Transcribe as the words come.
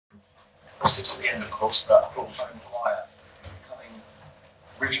positives at the end, of course, but Bruno Maguire becoming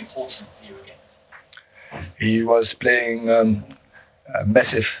really important for you again. He was playing a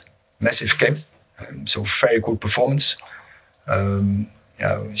massive game, so very good performance.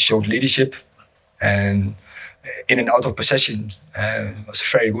 Showed leadership, and in and out of possession was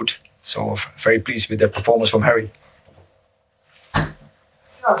very good. So very pleased with that performance from Harry.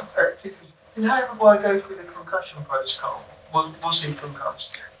 Did Harry Maguire go through the concussion protocol? Was he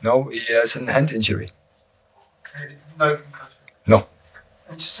concussed? No, he has a hand injury. No concussion? No.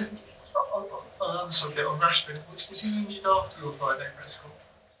 And just on another subject, on Rashford, was he injured after your Friday press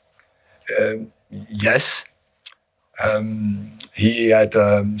call? Yes. He had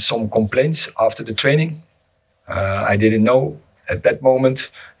some complaints after the training. I didn't know at that moment.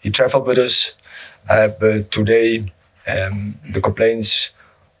 He traveled with us, but today the complaints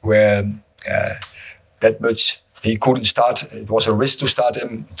were that much. He couldn't start. It was a risk to start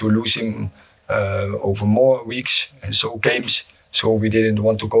him, to lose him over more weeks and so games. So we didn't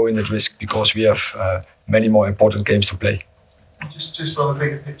want to go in that risk because we have many more important games to play. Just on a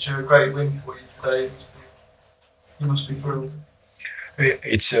bigger picture, a great win for you today. You must be thrilled.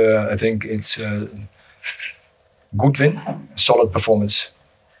 It's I think it's a good win, solid performance.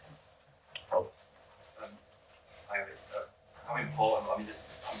 How important? I mean,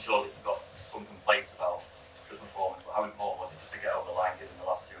 I'm sure that you've got some complaints about the performance, but how important was it just to get over the line given the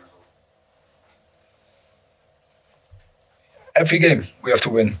last two results? Every game we have to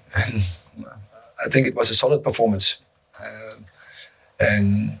win. I think it was a solid performance,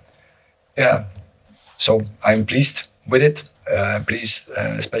 and yeah, so I'm pleased with it. Pleased,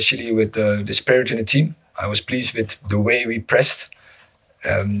 especially with the spirit in the team. I was pleased with the way we pressed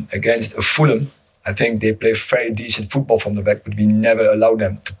against Fulham. I think they play very decent football from the back, but we never allowed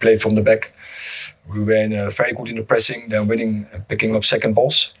them to play from the back. We were very good in the pressing, then winning, picking up second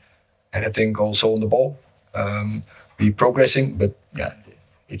balls, and I think also on the ball. We're progressing, but yeah,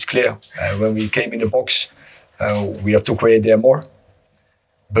 it's clear when we came in the box, we have to create there more.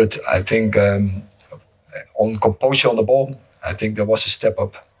 But I think on composure on the ball, I think there was a step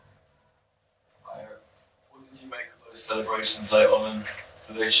up. What did you make of those celebrations later on, and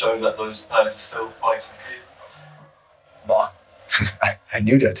do they show that those players are still fighting for you? Well, I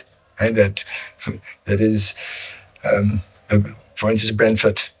knew that, and that is, for instance,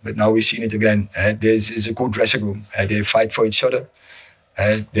 Brentford. But now we've seen it again. This is a good dressing room. They fight for each other.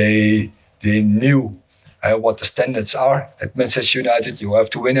 They knew what the standards are at Manchester United. You have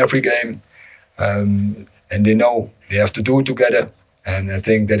to win every game. And they know they have to do it together. And I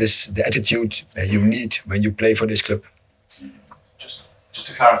think that is the attitude you need when you play for this club. Just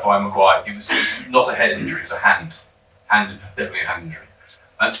to clarify, Maguire, it was not a head injury, it was a hand, definitely a hand injury.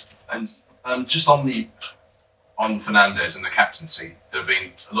 And just on Fernandes and the captaincy, there have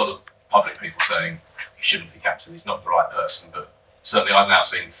been a lot of public people saying he shouldn't be captain, he's not the right person. But certainly I've now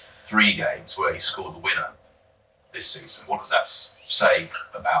seen 3 games where he scored the winner this season. What does that say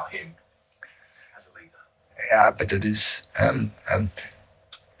about him? Yeah, but it is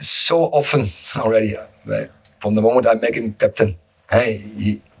so often already. From the moment I make him captain,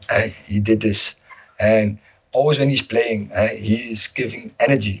 he did this. And always when he's playing, he is giving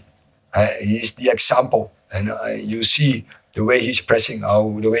energy. He is the example. And you see the way he's pressing,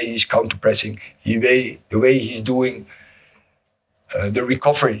 the way he's counter-pressing, the way he's doing the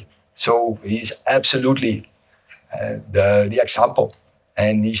recovery. So he's absolutely the example.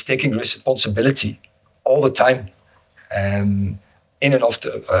 And he's taking responsibility all the time, in and off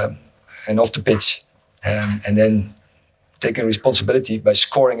the pitch, and then taking responsibility by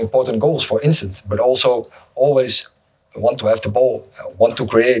scoring important goals, for instance, but also always want to have the ball, want to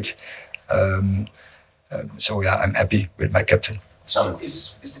create. So yeah, I'm happy with my captain. So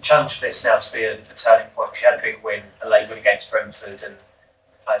is the challenge for this now to be a turning point? She had a big win, a late win against Brentford, and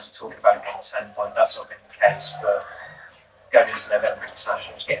players were talking about it on the turning point. That's not been the case, but going into November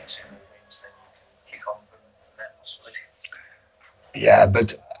internationals, getting 2 more wins, then you can kick on from that possibility. Yeah,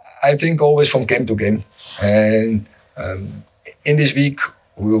 but I think always from game to game. And in this week,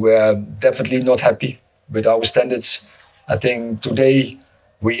 we were definitely not happy with our standards. I think today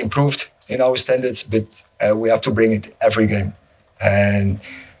we improved in our standards, but we have to bring it every game. And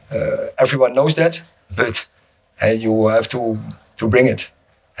everyone knows that, but you have to bring it.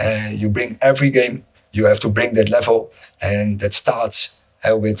 You bring every game, you have to bring that level, and that starts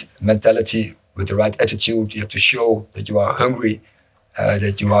with mentality, with the right attitude. You have to show that you are hungry,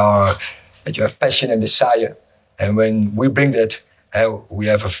 that you have passion and desire. And when we bring that, we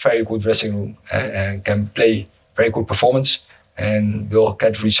have a very good dressing room and can play very good performance and will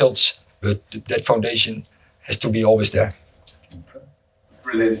get results. But that foundation has to be always there.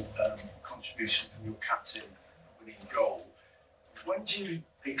 Brilliant contribution from your captain, winning goal. When do you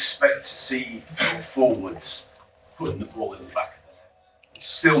expect to see your forwards putting the ball in the back of the net? We've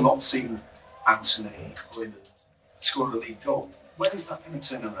still not seen Anthony score the league goal. When is that going to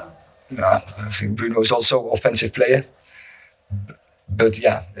turn around? Yeah, I think Bruno is also an offensive player. But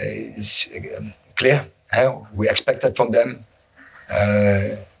yeah, it's clear. We expect that from them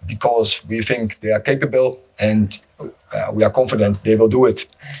because we think they are capable and we are confident they will do it.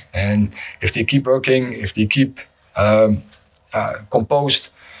 And if they keep working, if they keep composed,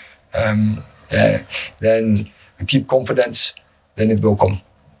 then keep confidence, then it will come.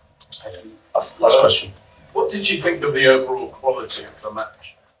 Last question. What did you think of the overall quality of the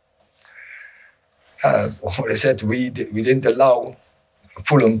match? What I said, we didn't allow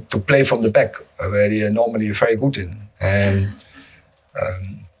Fulham to play from the back, where they are normally very good in. And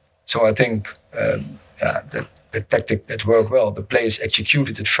so I think that the tactic that worked well, the players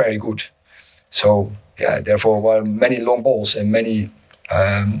executed it very good. So yeah, therefore, were many long balls and many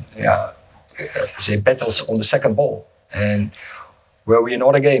battles on the second ball. And where we in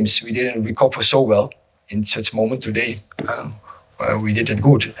other games we didn't recover so well in such moment today. We did it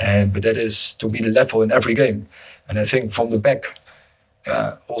good, but that is to be the level in every game. And I think from the back,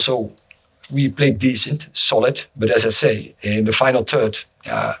 also we played decent, solid. But as I say, in the final third,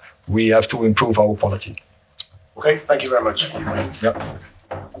 we have to improve our quality. Okay, thank you very much. Yep.